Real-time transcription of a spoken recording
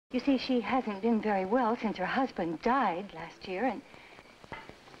You see, she hasn't been very well since her husband died last year, and...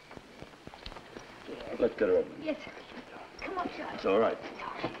 Let's get her up. Yes, sir. Come on, John. It's all right.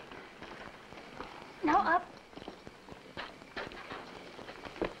 Now up.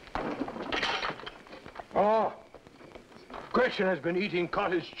 Oh, Gretchen has been eating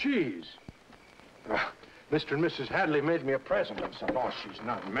cottage cheese. Mr. and Mrs. Hadley made me a present of some. Oh, she's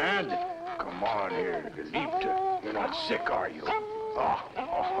not mad. Come on here, Geliebte. You're not sick, are you?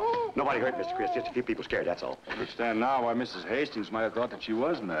 Oh. Nobody hurt, Mr. Chris. Just a few people scared, that's all. I understand now why Mrs. Hastings might have thought that she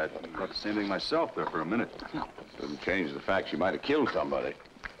was mad. I thought the same thing myself there for a minute. Doesn't change the fact she might have killed somebody.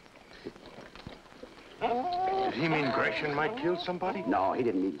 Did he mean Gretchen might kill somebody? No, he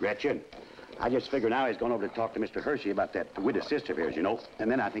didn't mean Gretchen. I just figure now he's gone over to talk to Mr. Hershey about that widow sister of his, you know. And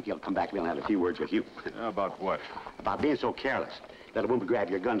then I think he'll come back and we'll have a few words with you. About what? About being so careless. Let a woman grab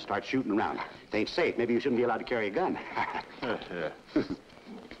your gun and start shooting around. It ain't safe. Maybe you shouldn't be allowed to carry a gun.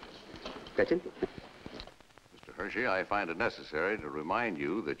 Gretchen? Mr. Hershey, I find it necessary to remind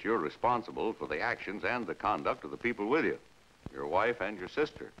you that you're responsible for the actions and the conduct of the people with you, your wife and your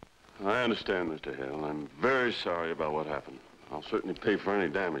sister. I understand, Mr. Hale. I'm very sorry about what happened. I'll certainly pay for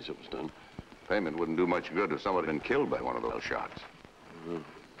any damage that was done. Payment wouldn't do much good if somebody had been killed by one of those shots.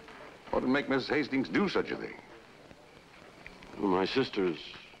 What would make Mrs. Hastings do such a thing? Well, my sister's...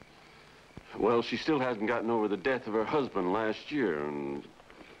 Well, she still hasn't gotten over the death of her husband last year, and...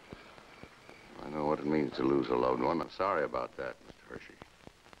 I know what it means to lose a loved one. I'm sorry about that, Mr. Hershey.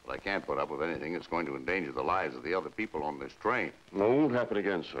 But I can't put up with anything that's going to endanger the lives of the other people on this train. No, it won't happen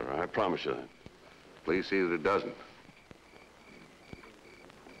again, sir. I promise you that. Please see that it doesn't.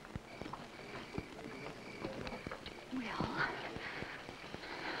 Will,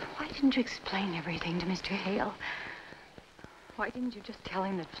 why didn't you explain everything to Mr. Hale? Why didn't you just tell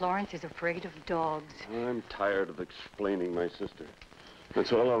him that Florence is afraid of dogs? I'm tired of explaining my sister.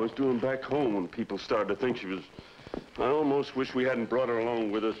 That's all I was doing back home when people started to think she was... I almost wish we hadn't brought her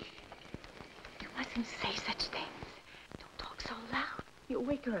along with us. You mustn't say such things. Don't talk so loud. You'll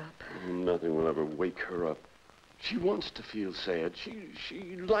wake her up. Nothing will ever wake her up. She wants to feel sad.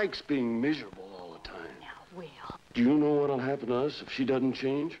 She likes being miserable all the time. Now, Will. Do you know what'll happen to us if she doesn't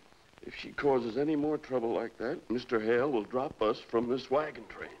change? If she causes any more trouble like that, Mr. Hale will drop us from this wagon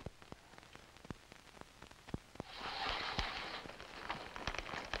train.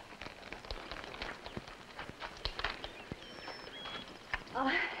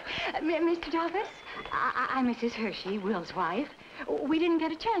 Mr. Douglas, I'm Mrs. Hershey, Will's wife. We didn't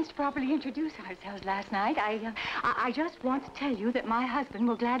get a chance to properly introduce ourselves last night. I just want to tell you that my husband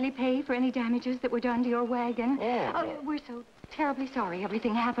will gladly pay for any damages that were done to your wagon. Oh. We're so terribly sorry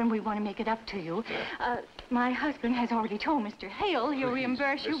everything happened. We want to make it up to you. My husband has already told Mr. Hale he'll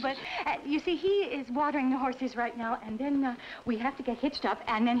reimburse you, but you see, he is watering the horses right now, and then we have to get hitched up,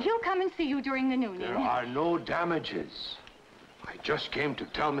 and then he'll come and see you during the nooning. There are no damages. I just came to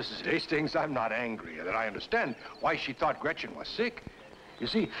tell Mrs. Hastings I'm not angry, that I understand why she thought Gretchen was sick. You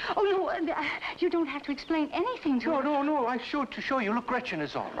see... Oh, no, you don't have to explain anything to her. No, I showed to show you. Look, Gretchen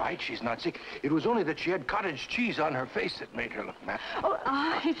is all right. She's not sick. It was only that she had cottage cheese on her face that made her look mad.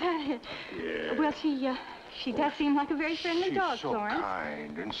 Oh, is that it? Yeah. Well, she does seem like a very friendly dog, She's so Florence.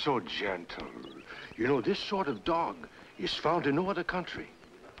 kind and so gentle. You know, this sort of dog is found in no other country.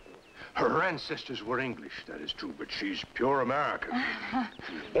 Her ancestors were English, that is true, but she's pure American.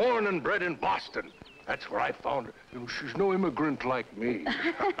 Born and bred in Boston. That's where I found her. You know, she's no immigrant like me.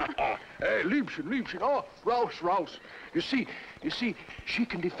 Hey, Liebchen. Oh, Raus. You see, she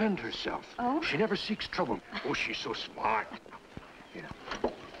can defend herself. Oh? She never seeks trouble. Oh, she's so smart. You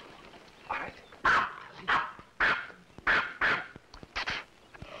know. All right.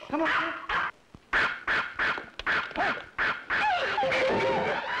 Come on.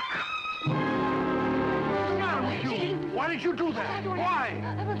 Why did you do that? Why?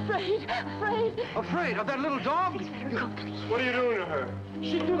 I'm afraid. Afraid of that little dog? What are you doing to her?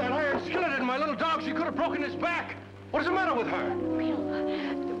 She'd do that iron skillet in my little dog. She could have broken his back. What is the matter with her? Will,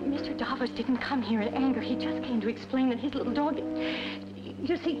 Mr. Davos didn't come here in anger. He just came to explain that his little dog...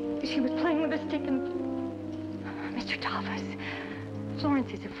 You see, she was playing with a stick and... Mr. Davos,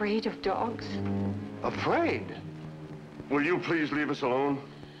 Florence is afraid of dogs. Afraid? Will you please leave us alone?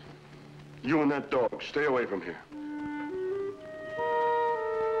 You and that dog, stay away from here.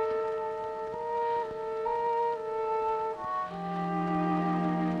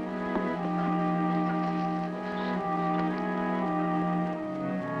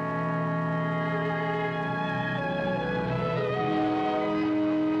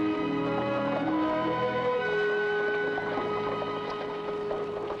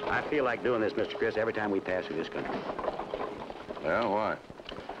 I feel like doing this, Mr. Chris, every time we pass through this country. Well, why?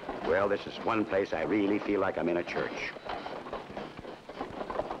 Well, this is one place I really feel like I'm in a church.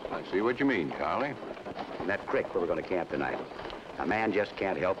 I see what you mean, Charlie. In that creek where we're going to camp tonight. A man just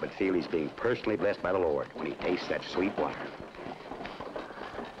can't help but feel he's being personally blessed by the Lord when he tastes that sweet water.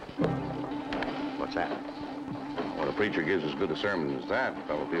 What's that? When a preacher gives as good a sermon as that, a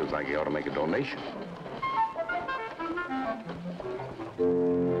fellow feels like he ought to make a donation.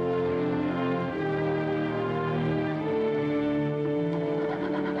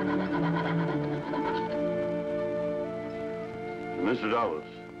 Mr. Dawes,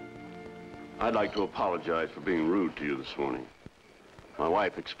 I'd like to apologize for being rude to you this morning. My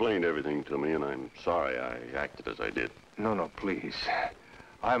wife explained everything to me, and I'm sorry I acted as I did. No, please.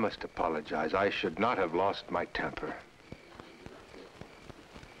 I must apologize. I should not have lost my temper.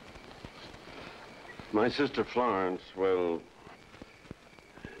 My sister Florence, well,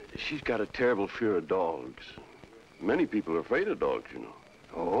 she's got a terrible fear of dogs. Many people are afraid of dogs, you know.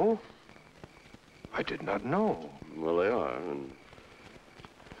 Oh? I did not know. Well, they are, and,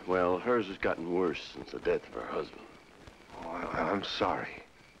 well, hers has gotten worse since the death of her husband. Oh, I'm sorry.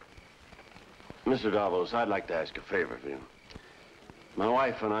 Mr. Davos, I'd like to ask a favor of you. My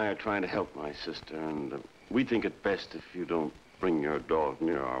wife and I are trying to help my sister, and we think it best if you don't bring your dog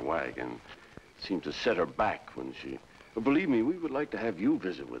near our wagon. It seems to set her back when she... But believe me, we would like to have you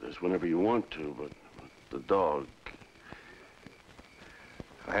visit with us whenever you want to, but the dog...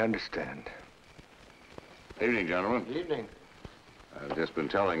 I understand. Evening, gentlemen. Evening. I've just been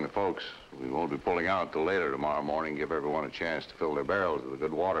telling the folks we won't be pulling out till later tomorrow morning. Give everyone a chance to fill their barrels with the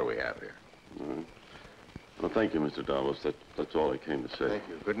good water we have here. All right. Well, thank you, Mr. Davos. That's all I came to say. Thank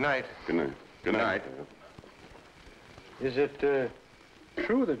you. Good night. Good night. Good night. Is it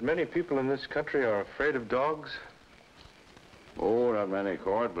true that many people in this country are afraid of dogs? Oh, not many,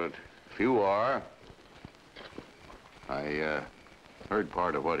 Court, but few are. I heard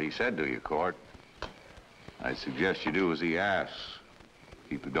part of what he said to you, Court. I suggest you do as he asks.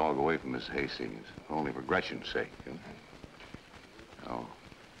 Keep the dog away from Miss Hastings, only for Gretchen's sake. You know,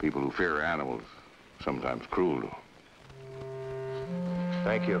 people who fear animals sometimes cruel to them.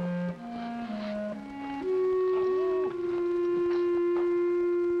 Thank you.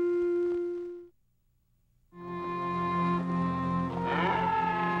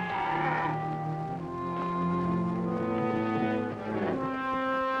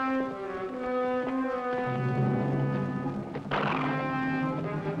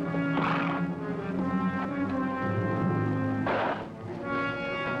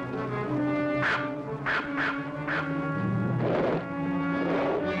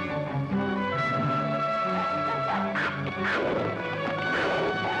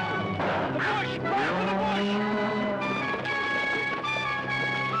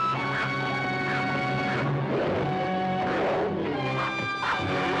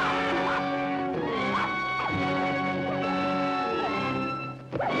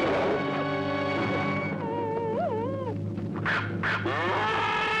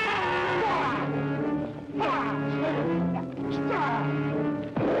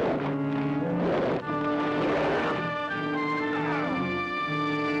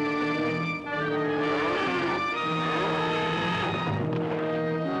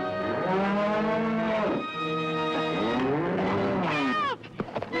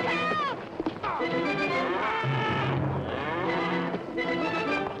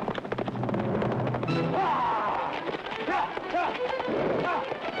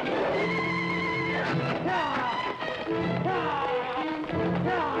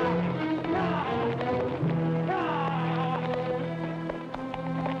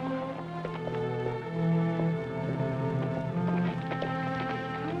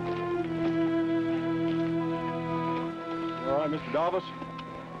 Mr. Davos?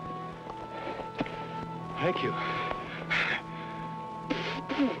 Thank you.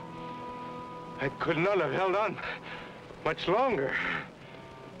 I could not have held on much longer.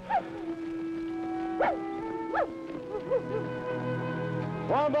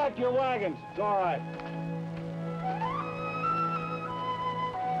 Go on back to your wagons. It's all right.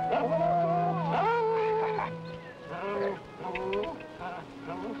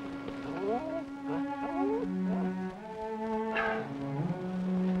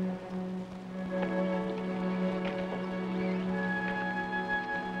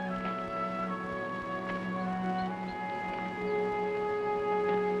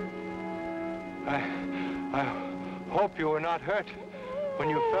 I hope you were not hurt when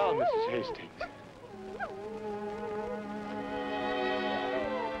you fell, Mrs. Hastings.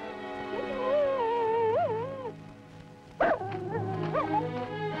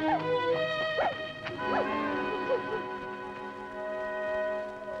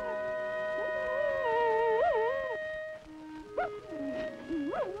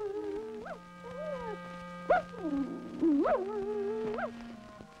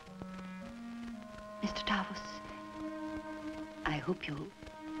 Mr. Davos, I hope you'll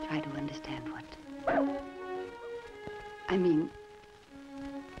try to understand what... I mean,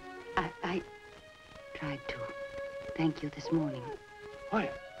 I tried to thank you this morning.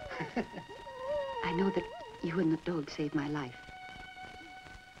 What? I know that you and the dog saved my life.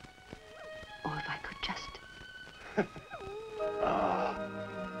 Oh, if I could just... I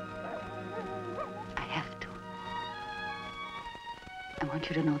have to. I want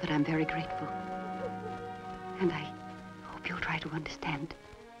you to know that I'm very grateful. And I hope you'll try to understand.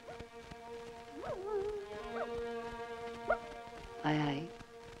 Why I...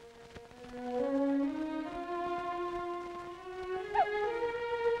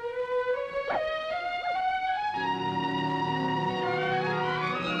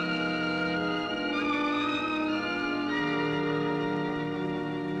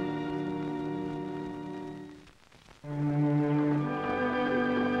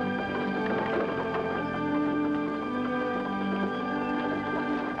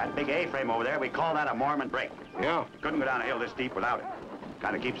 Big A-frame over there, we call that a Mormon brake. Yeah. Couldn't go down a hill this deep without it.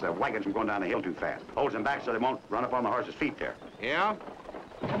 Kind of keeps the wagons from going down the hill too fast. Holds them back so they won't run up on the horse's feet there. Yeah?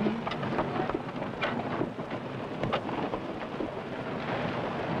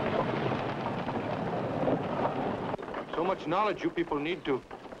 So much knowledge you people need to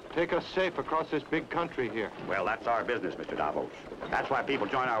take us safe across this big country here. Well, that's our business, Mr. Davos. That's why people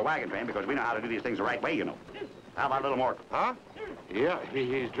join our wagon train, because we know how to do these things the right way, you know. How about a little more? Huh? Yeah,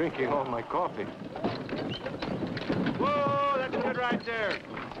 he's drinking all my coffee. Whoa, that's good right there.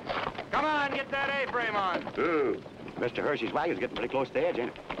 Come on, get that A-frame on. Ooh. Mr. Hershey's wagon's getting pretty close to the edge, ain't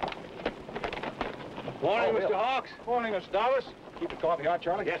it? Morning, Bill. Mr. Hawks. Morning, Mr. Davis. Keep the coffee hot,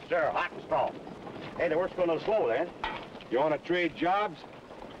 Charlie? Yes, sir. Hot and strong. Hey, the work's going a little slow there. You want to trade jobs?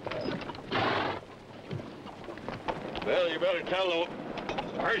 Well, you better tell the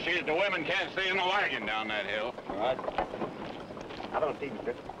Hershey's the women can't stay in the wagon down that hill. All right. How about Steve,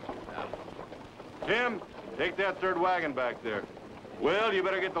 mister? Jim, take that third wagon back there. Will, you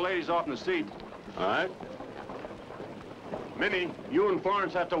better get the ladies off in the seat. All right. Minnie, you and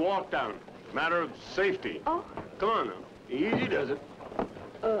Florence have to walk down. Matter of safety. Oh. Come on now. Easy does it.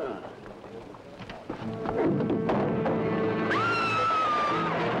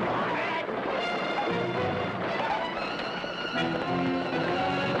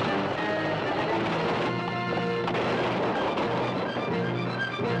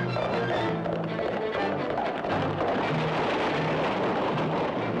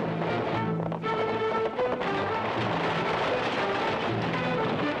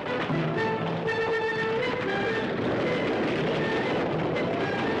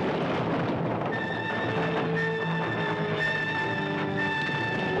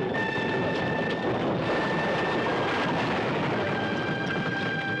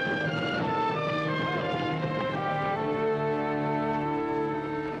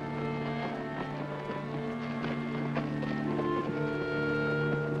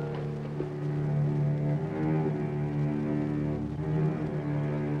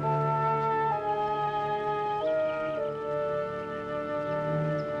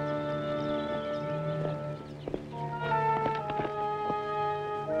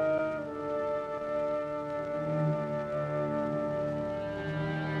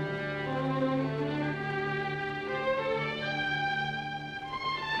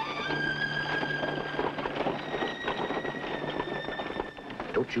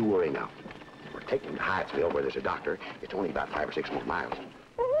 Don't you worry now. We're taking him to Hyattsville where there's a doctor. It's only about 5 or 6 more miles.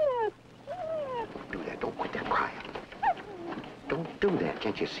 Don't do that. Don't quit that crying. Don't do that.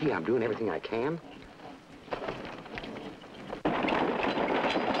 Can't you see I'm doing everything I can?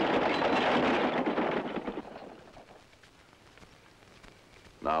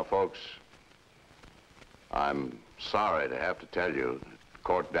 Now, folks, I'm sorry to have to tell you that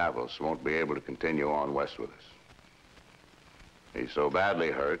Court Davos won't be able to continue on west with us. He's so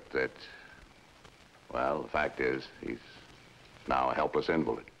badly hurt that, well, the fact is, he's now a helpless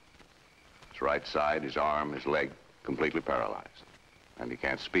invalid. His right side, his arm, his leg, completely paralyzed. And he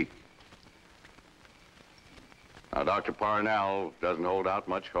can't speak. Now, Dr. Parnell doesn't hold out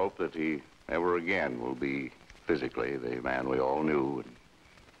much hope that he ever again will be physically the man we all knew and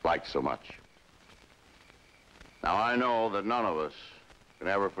liked so much. Now, I know that none of us can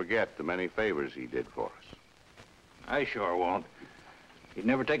ever forget the many favors he did for us. I sure won't. He'd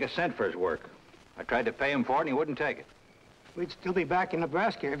never take a cent for his work. I tried to pay him for it, and he wouldn't take it. We'd still be back in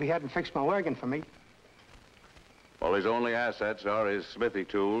Nebraska if he hadn't fixed my wagon for me. Well, his only assets are his smithy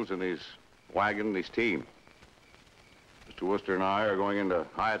tools and his wagon and his team. Mr. Worcester and I are going into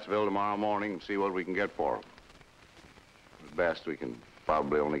Hyattsville tomorrow morning and see what we can get for him. at best, we can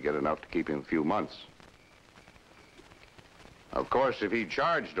probably only get enough to keep him a few months. Of course, if he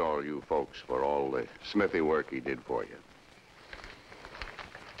charged all you folks for all the smithy work he did for you.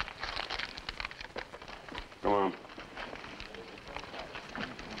 Come on.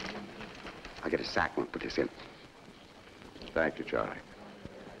 I'll get a sack and put this in. Thank you, Charlie.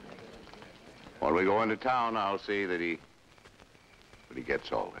 When we go into town, I'll see that he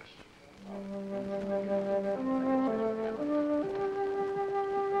gets all this.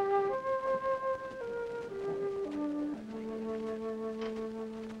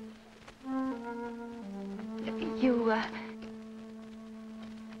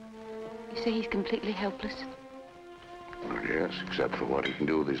 You say he's completely helpless? Well, yes, except for what he can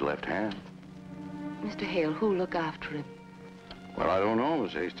do with his left hand. Mr. Hale, who'll look after him? Well, I don't know,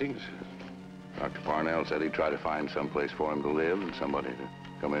 Miss Hastings. Dr. Parnell said he'd try to find some place for him to live and somebody to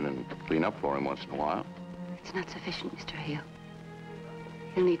come in and clean up for him once in a while. It's not sufficient, Mr. Hale.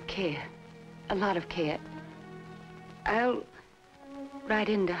 He'll need care. A lot of care. I'll ride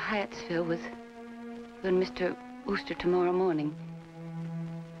into Hyattsville with you and Mr. Wooster tomorrow morning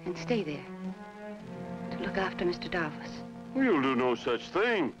and stay there to look after Mr. Davos. You'll do no such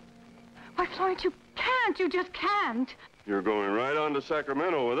thing. Why, Florence, you can't. You just can't. You're going right on to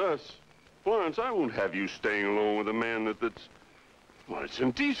Sacramento with us. Florence, I won't have you staying alone with a man that's... Well, it's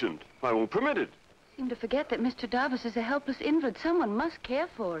indecent. I won't permit it. You seem to forget that Mr. Davos is a helpless invalid. Someone must care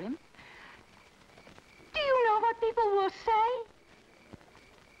for him. Do you know what people will say?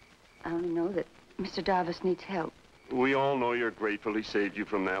 I only know that Mr. Davos needs help. We all know you're grateful he saved you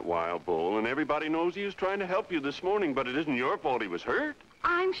from that wild bull, and everybody knows he was trying to help you this morning, but it isn't your fault he was hurt.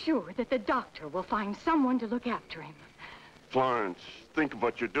 I'm sure that the doctor will find someone to look after him. Florence, think of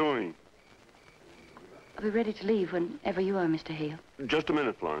what you're doing. I'll be ready to leave whenever you are, Mr. Hale. Just a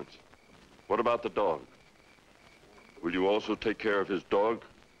minute, Florence. What about the dog? Will you also take care of his dog?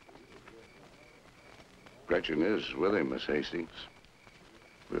 Gretchen is with him, Miss Hastings.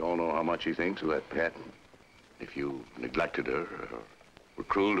 We all know how much he thinks of that pet. If you neglected her or were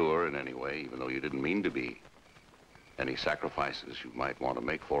cruel to her in any way, even though you didn't mean to be, any sacrifices you might want to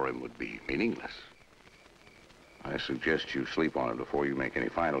make for him would be meaningless. I suggest you sleep on it before you make any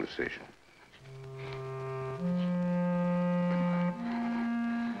final decision.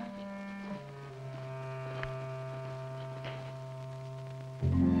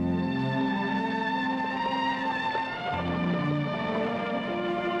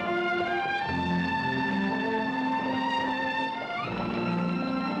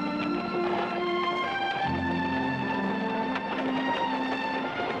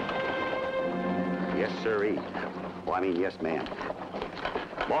 Yes, ma'am.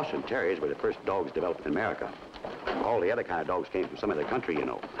 Boston Terriers were the first dogs developed in America. All the other kind of dogs came from some other country, you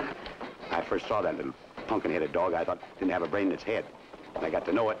know. I first saw that little pumpkin-headed dog. I thought it didn't have a brain in its head. And I got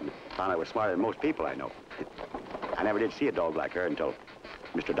to know it and found I was smarter than most people I know. I never did see a dog like her until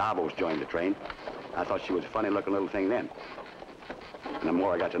Mr. Davos joined the train. I thought she was a funny-looking little thing then. And the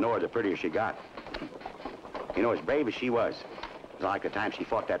more I got to know her, the prettier she got. You know, as brave as she was, it was like the time she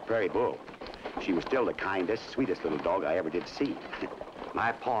fought that prairie bull. She was still the kindest, sweetest little dog I ever did see.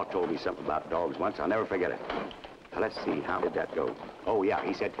 My pa told me something about dogs once. I'll never forget it. Now, let's see. How did that go? Oh, yeah.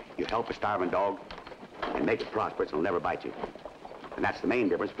 He said, you help a starving dog and make it prosperous and it'll never bite you. And that's the main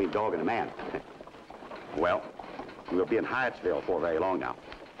difference between a dog and a man. Well, we'll be in Hyattsville for very long now.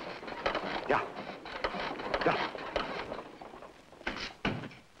 Yeah. Yeah.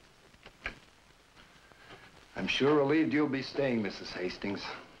 I'm sure relieved you'll be staying, Mrs. Hastings.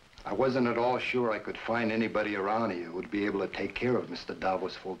 I wasn't at all sure I could find anybody around here who would be able to take care of Mr.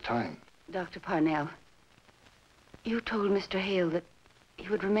 Davos full time. Dr. Parnell, you told Mr. Hale that he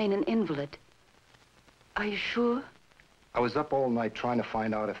would remain an invalid. Are you sure? I was up all night trying to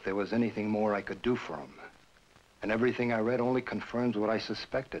find out if there was anything more I could do for him. And everything I read only confirms what I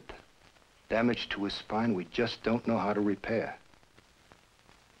suspected. Damage to his spine we just don't know how to repair.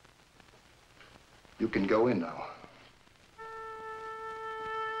 You can go in now.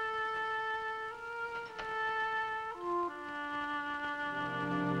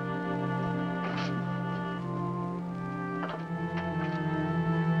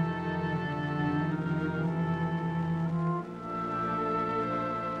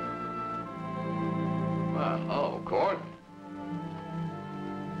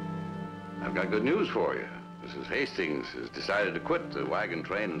 Good news for you. Mrs. Hastings has decided to quit the wagon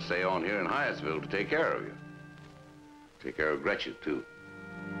train and stay on here in Hyattsville to take care of you. Take care of Gretchen, too.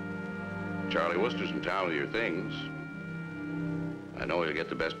 Charlie Wooster's in town with your things. I know you'll get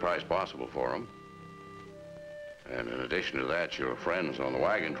the best price possible for them. And in addition to that, your friends on the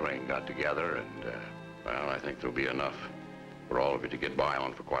wagon train got together and, well, I think there'll be enough. for all of you to get by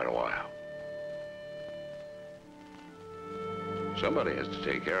on for quite a while. Somebody has to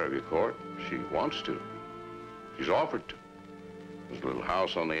take care of you, Court. She wants to. She's offered to. There's a little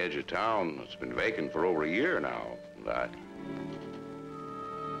house on the edge of town that's been vacant for over a year now.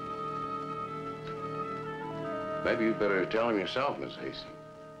 Maybe you'd better tell him yourself, Miss Hastings.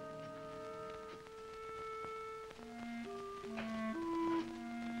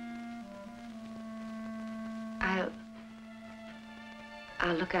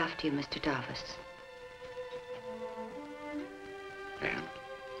 I'll look after you, Mr. Davis.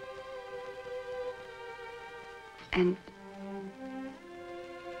 And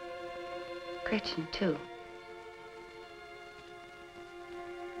Gretchen, too.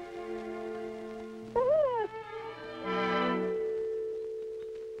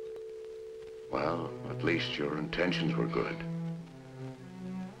 Well, at least your intentions were good.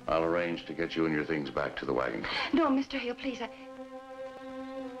 I'll arrange to get you and your things back to the wagon. No, Mr. Hale, please,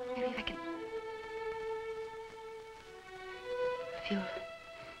 maybe if I can... If you'll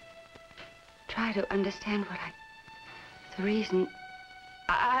try to understand what the reason...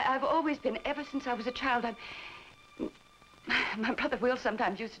 I've always been, ever since I was a child, my brother Will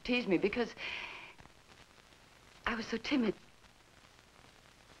sometimes used to tease me because I was so timid.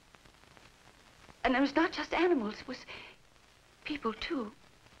 And it was not just animals, it was people, too.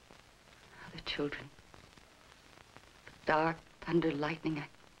 Other children. The dark, thunder, lightning. I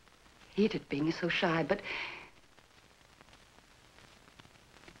hated being so shy, but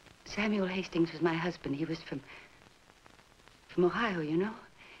Samuel Hastings was my husband. He was from Ohio, you know.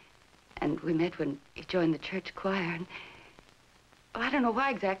 And we met when he joined the church choir. And, well, I don't know why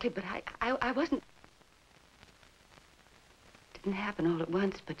exactly, but I wasn't... It didn't happen all at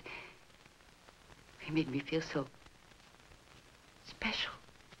once, but he made me feel so special.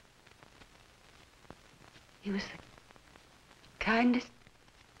 He was the kindest,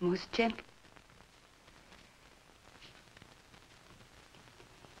 most gentle.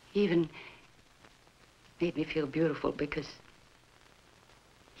 He even made me feel beautiful because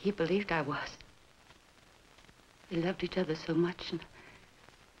he believed I was. We loved each other so much, and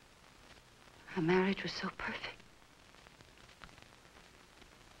our marriage was so perfect.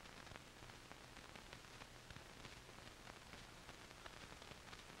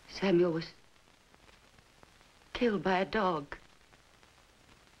 Samuel was killed by a dog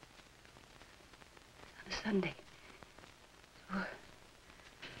on a Sunday.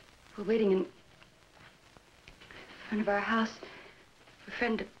 We're waiting in front of our house for a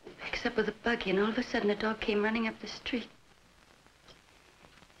friend to pick us up with a buggy, and all of a sudden a dog came running up the street.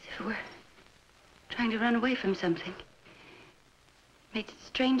 As if it were trying to run away from something. It made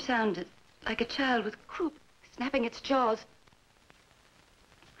strange sounds, like a child with croup snapping its jaws.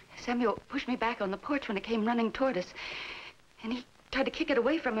 Samuel pushed me back on the porch when it came running toward us, and he tried to kick it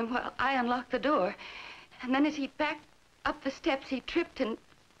away from him while I unlocked the door. And then as he backed up the steps, he tripped and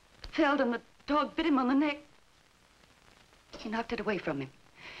fell, and the dog bit him on the neck. He knocked it away from him.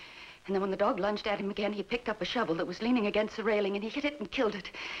 And then when the dog lunged at him again, he picked up a shovel that was leaning against the railing, and he hit it and killed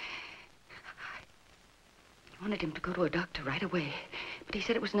it. I wanted him to go to a doctor right away, but he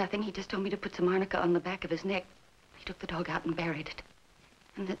said it was nothing. He just told me to put some arnica on the back of his neck. He took the dog out and buried it.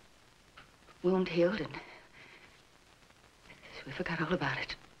 And the wound healed, and so we forgot all about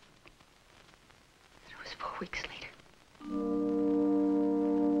it. It was 4 weeks later.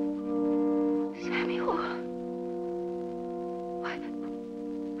 Samuel. Why?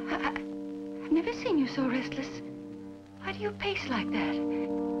 I've never seen you so restless. Why do you pace like that?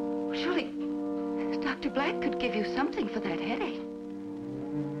 Surely Dr. Black could give you something for that headache.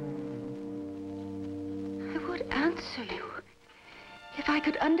 I would answer you if I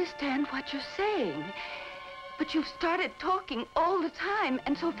could understand what you're saying. But you've started talking all the time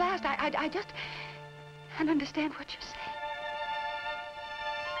and so fast, I just can't understand what you're saying.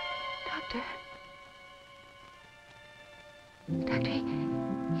 Doctor,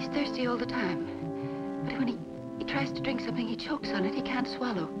 he's thirsty all the time. But when he tries to drink something, he chokes on it. He can't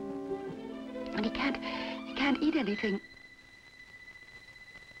swallow. And he can't eat anything.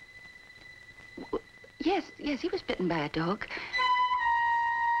 Yes, he was bitten by a dog.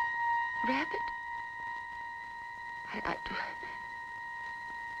 Rabbit?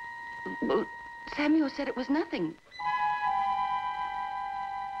 Well, Samuel said it was nothing.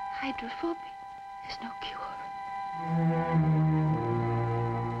 Hydrophobia is no cure.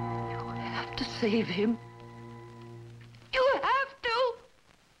 You'll have to save him. You have to!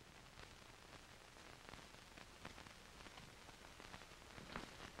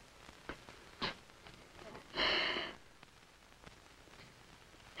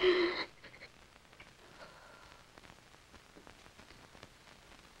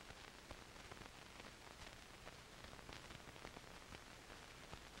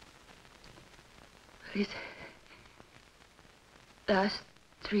 His last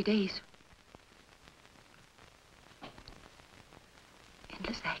 3 days.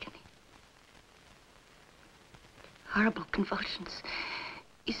 Endless agony. Horrible convulsions.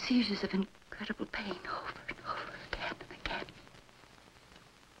 Seizures of incredible pain over and over again and again.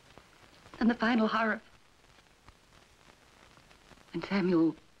 And the final horror. When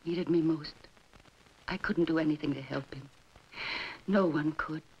Samuel needed me most, I couldn't do anything to help him. No one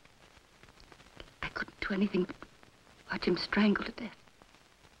could. I couldn't do anything but watch him strangle to death.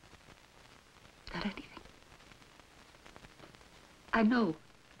 Not anything. I know.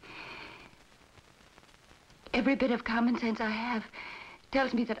 Every bit of common sense I have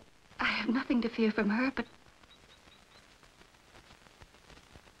tells me that I have nothing to fear from her, but...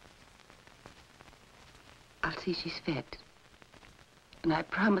 I'll see she's fed. And I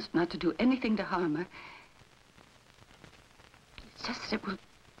promise not to do anything to harm her. It's just that it will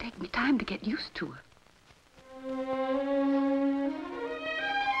take me time to get used to her.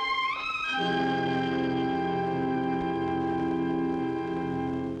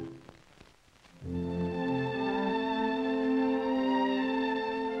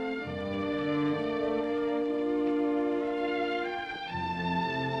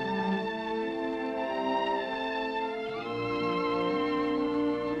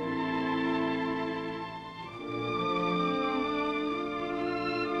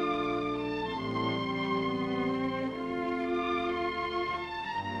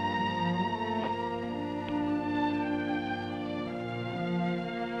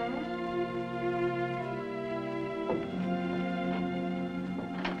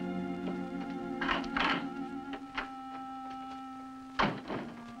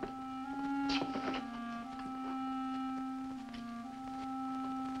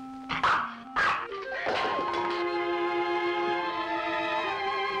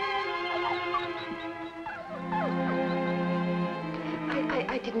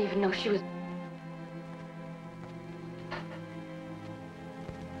 I didn't even know she was...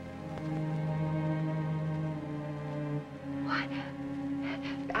 What?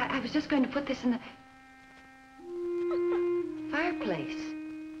 I was just going to put this in the fireplace.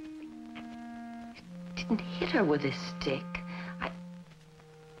 Didn't hit her with this stick.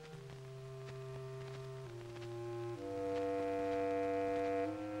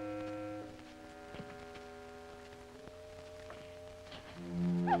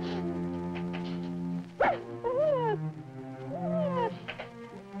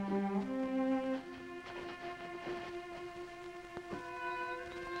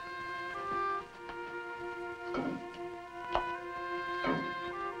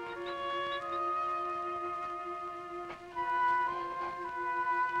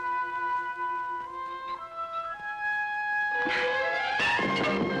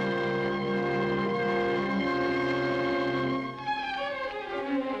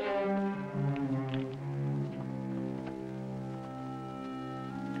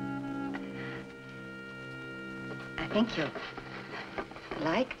 I think you'll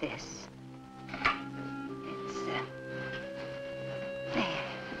like this.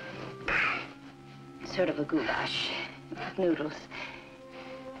 It's, sort of a goulash with noodles.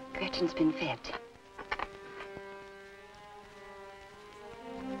 Gretchen's been fed.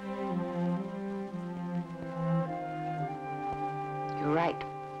 You're right.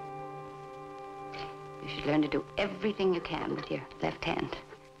 You should learn to do everything you can with your left hand.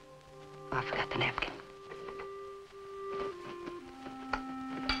 Oh, I forgot the napkin.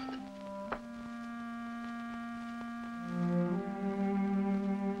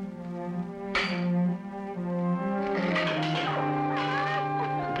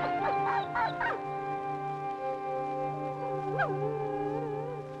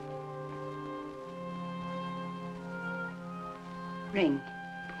 Ring,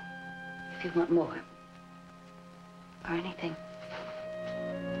 if you want more, or anything.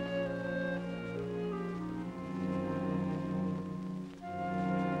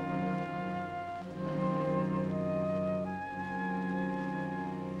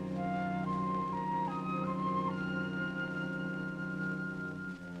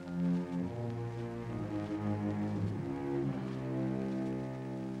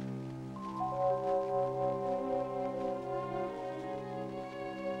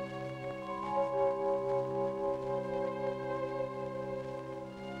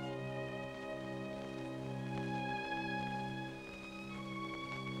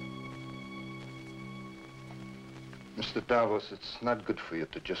 Mr. Davos, it's not good for you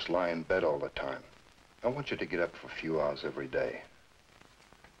to just lie in bed all the time. I want you to get up for a few hours every day.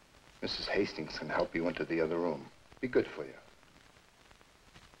 Mrs. Hastings can help you into the other room. Be good for you.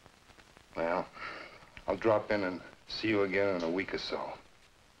 Well, I'll drop in and see you again in a week or so.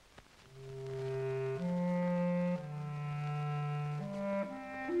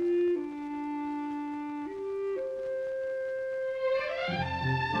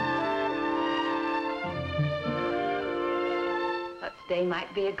 But today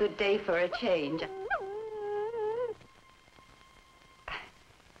might be a good day for a change. You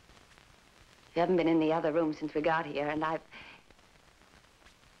haven't been in the other room since we got here, and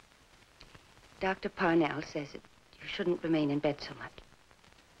Dr. Parnell says that you shouldn't remain in bed so much.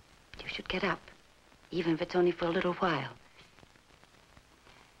 You should get up, even if it's only for a little while.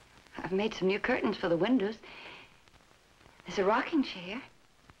 I've made some new curtains for the windows. There's a rocking chair.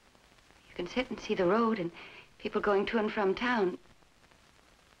 You can sit and see the road and people going to and from town.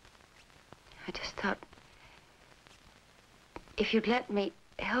 I just thought, if you'd let me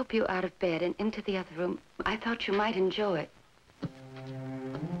help you out of bed and into the other room, I thought you might enjoy it.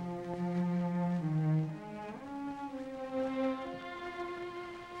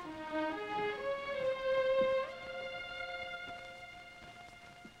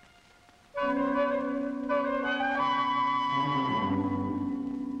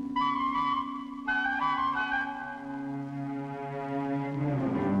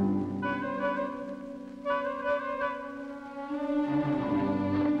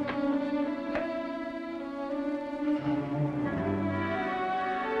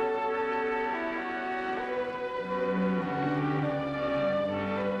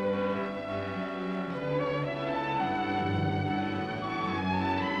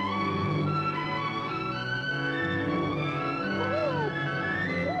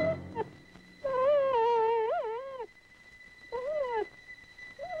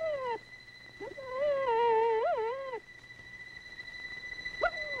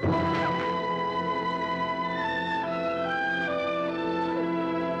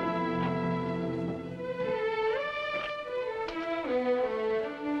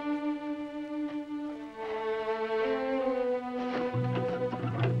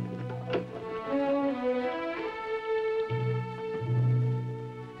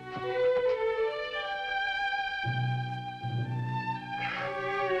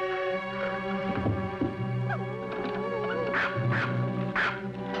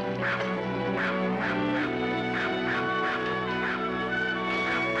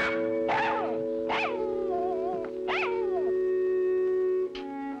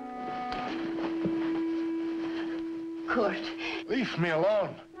 Curt. Leave me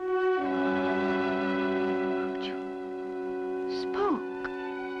alone. Spoke.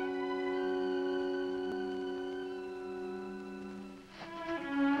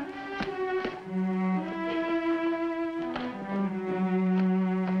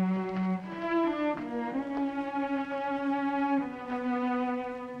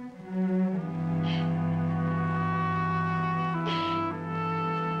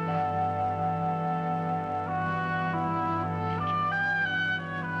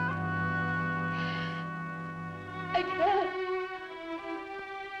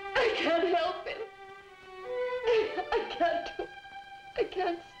 I can't help it. I can't do it. I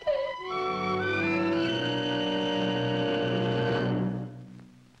can't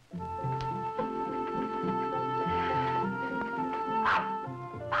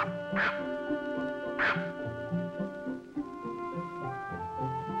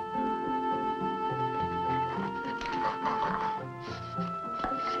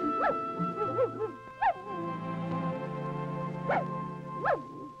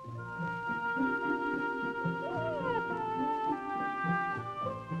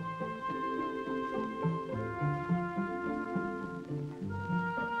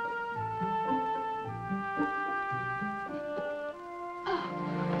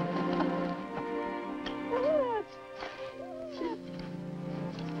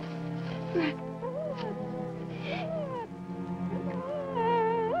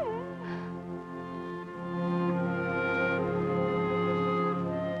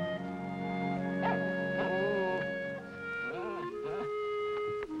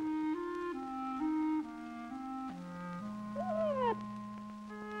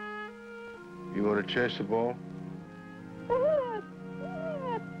You want to chase the ball?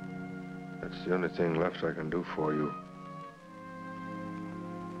 That's the only thing left I can do for you.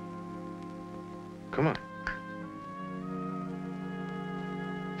 Come on.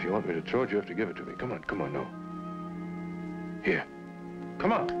 If you want me to throw it, you have to give it to me. Come on, no. Here.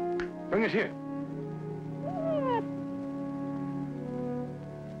 Come on. Bring it here.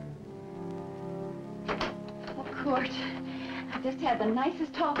 Oh, Curt, I just had the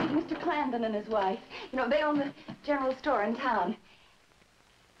nicest talk with Mr. Clandon and his wife. You know, they own the general store in town.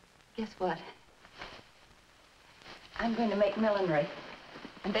 Guess what? I'm going to make millinery,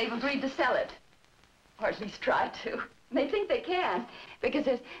 and they've agreed to sell it. Or at least try to. They think they can, because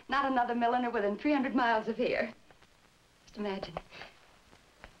there's not another milliner within 300 miles of here. Just imagine.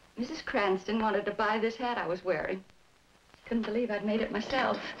 Mrs. Cranston wanted to buy this hat I was wearing. Couldn't believe I'd made it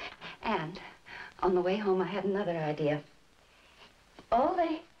myself. And on the way home, I had another idea. All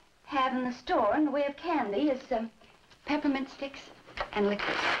they have in the store in the way of candy is peppermint sticks and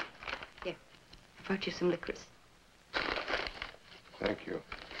licorice. Here, I brought you some licorice. Thank you.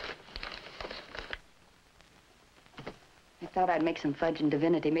 I thought I'd make some fudge and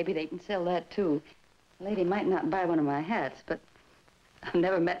divinity. Maybe they can sell that, too. The lady might not buy one of my hats, but I've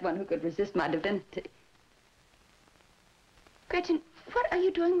never met one who could resist my divinity. Gretchen, what are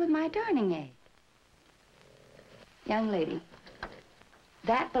you doing with my darning aid? Young lady,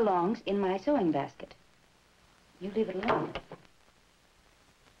 that belongs in my sewing basket. You leave it alone.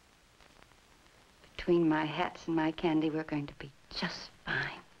 Between my hats and my candy, we're going to be just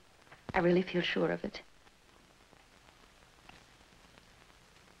fine. I really feel sure of it.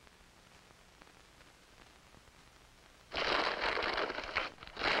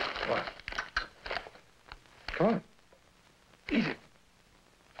 What? Come on. Eat it.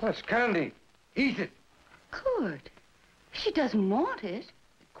 That's candy. Eat it. Good. She doesn't want it.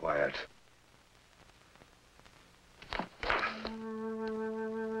 Be quiet.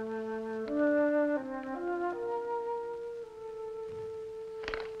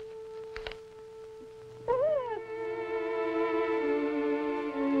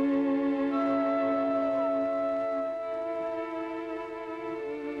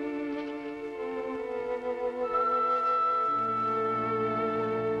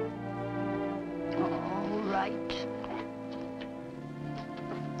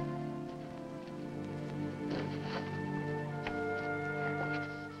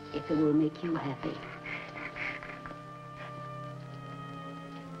 If it will make you happy.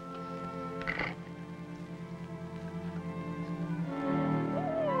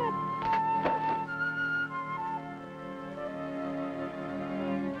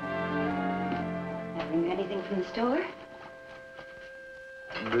 Bring you anything from the store?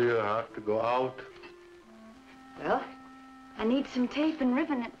 Do you have to go out? Well, I need some tape and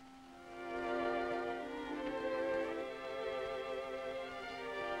ribbon.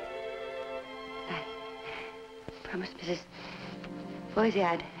 I promised Mrs. Boise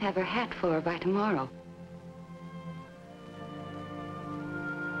I'd have her hat for her by tomorrow.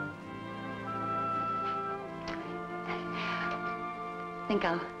 I think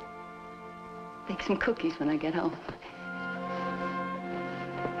I'll bake some cookies when I get home.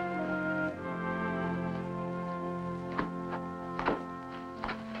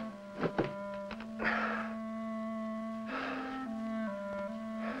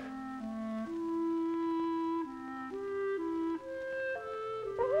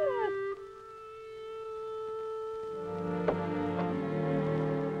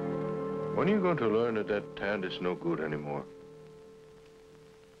 When are you going to learn that that hand is no good anymore?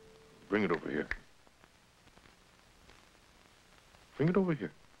 Bring it over here. Bring it over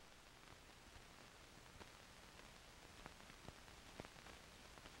here.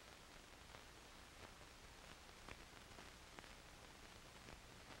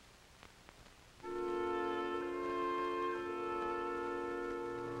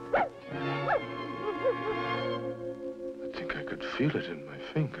 I think I could feel it in my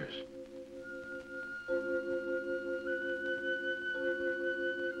fingers.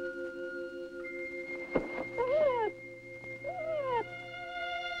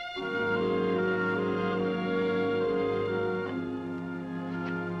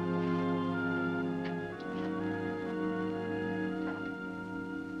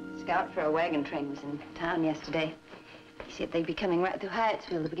 Scout for a wagon train was in town yesterday. He said they'd be coming right through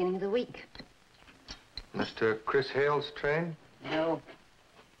Hyattsville the beginning of the week. Mr. Chris Hale's train? No.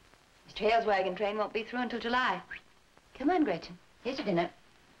 Mr. Hale's wagon train won't be through until July. Come on, Gretchen. Here's your dinner.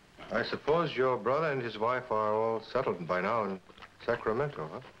 I suppose your brother and his wife are all settled by now in Sacramento,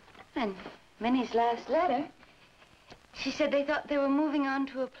 huh? And Minnie's last letter, she said they thought they were moving on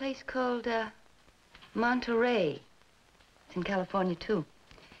to a place called Monterey. It's in California, too.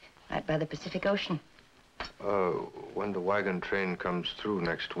 Right by the Pacific Ocean. When the wagon train comes through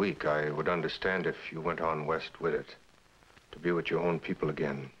next week, I would understand if you went on west with it. To be with your own people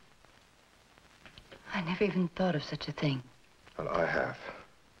again. I never even thought of such a thing. Well, I have.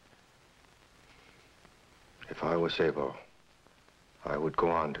 If I was able, I would go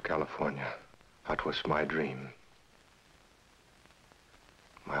on to California. That was my dream.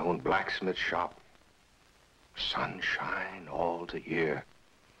 My own blacksmith shop. Sunshine all the year.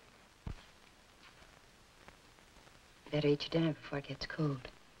 Better eat your dinner before it gets cold.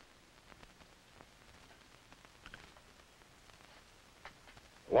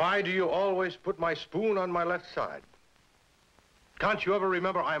 Why do you always put my spoon on my left side? Can't you ever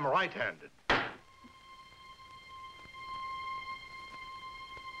remember I'm right-handed?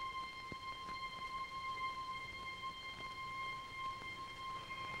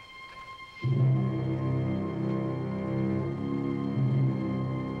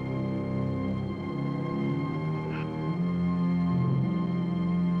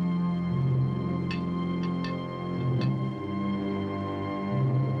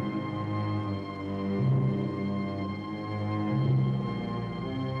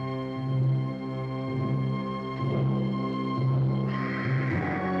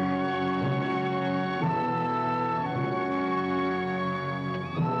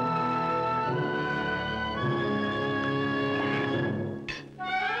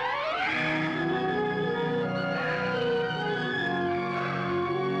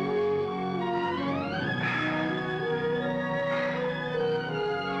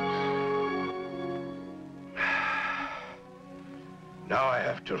 Now I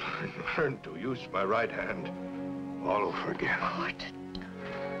have to learn to use my right hand all over again. What?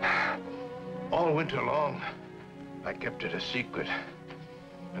 All winter long, I kept it a secret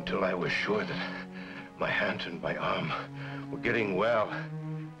until I was sure that my hand and my arm were getting well.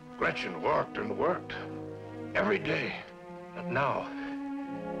 Gretchen worked and worked every day. But now,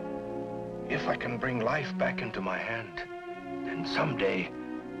 if I can bring life back into my hand, then someday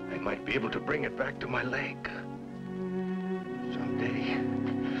I might be able to bring it back to my leg.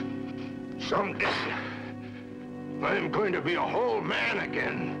 Someday, I'm going to be a whole man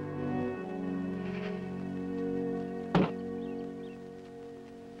again.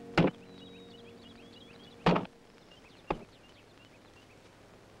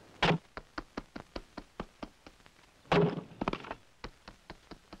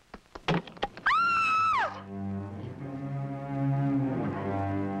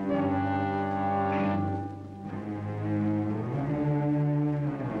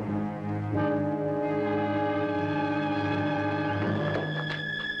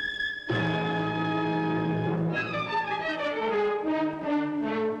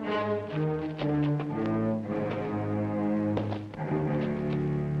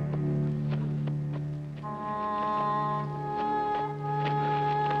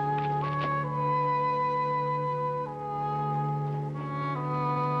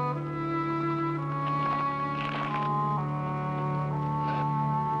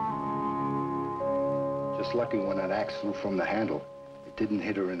 Just lucky when that axe flew from the handle. It didn't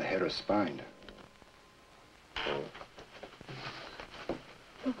hit her in the head or spine.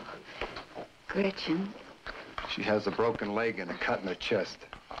 Gretchen. She has a broken leg and a cut in her chest.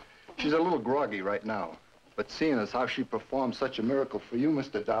 She's a little groggy right now. But seeing as how she performed such a miracle for you,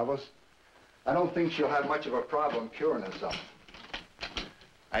 Mr. Davos, I don't think she'll have much of a problem curing herself.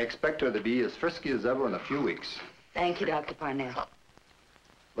 I expect her to be as frisky as ever in a few weeks. Thank you, Dr. Parnell.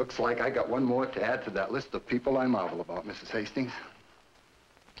 Looks like I got one more to add to that list of people I marvel about, Mrs. Hastings.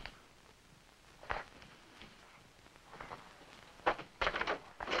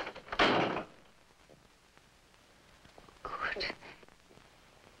 Good.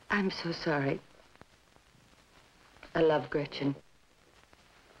 I'm so sorry. I love Gretchen.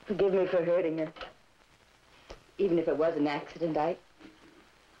 Forgive me for hurting her. Even if it was an accident,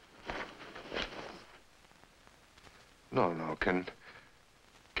 No,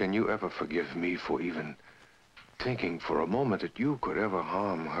 can you ever forgive me for even thinking for a moment that you could ever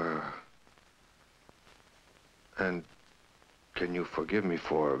harm her? And can you forgive me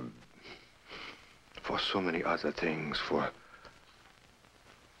for so many other things, for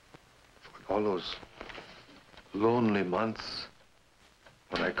all those lonely months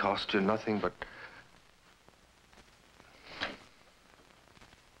when I cost you nothing but...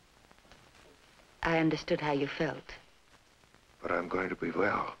 I understood how you felt. But I'm going to be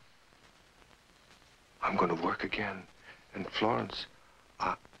well. I'm going to work again. And Florence,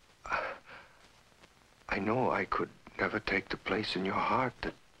 I know I could never take the place in your heart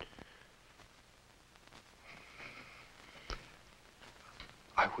that...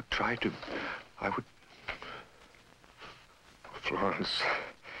 I would try to... Florence,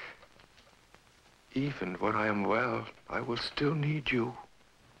 even when I am well, I will still need you.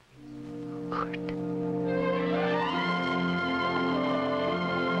 Good.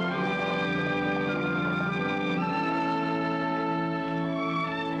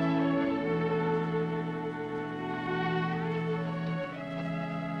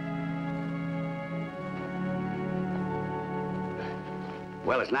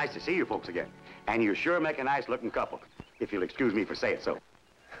 Well, it's nice to see you folks again. And you sure make a nice-looking couple, if you'll excuse me for saying so.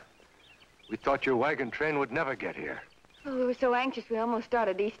 We thought your wagon train would never get here. Oh, we were so anxious we almost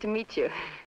started east to meet you.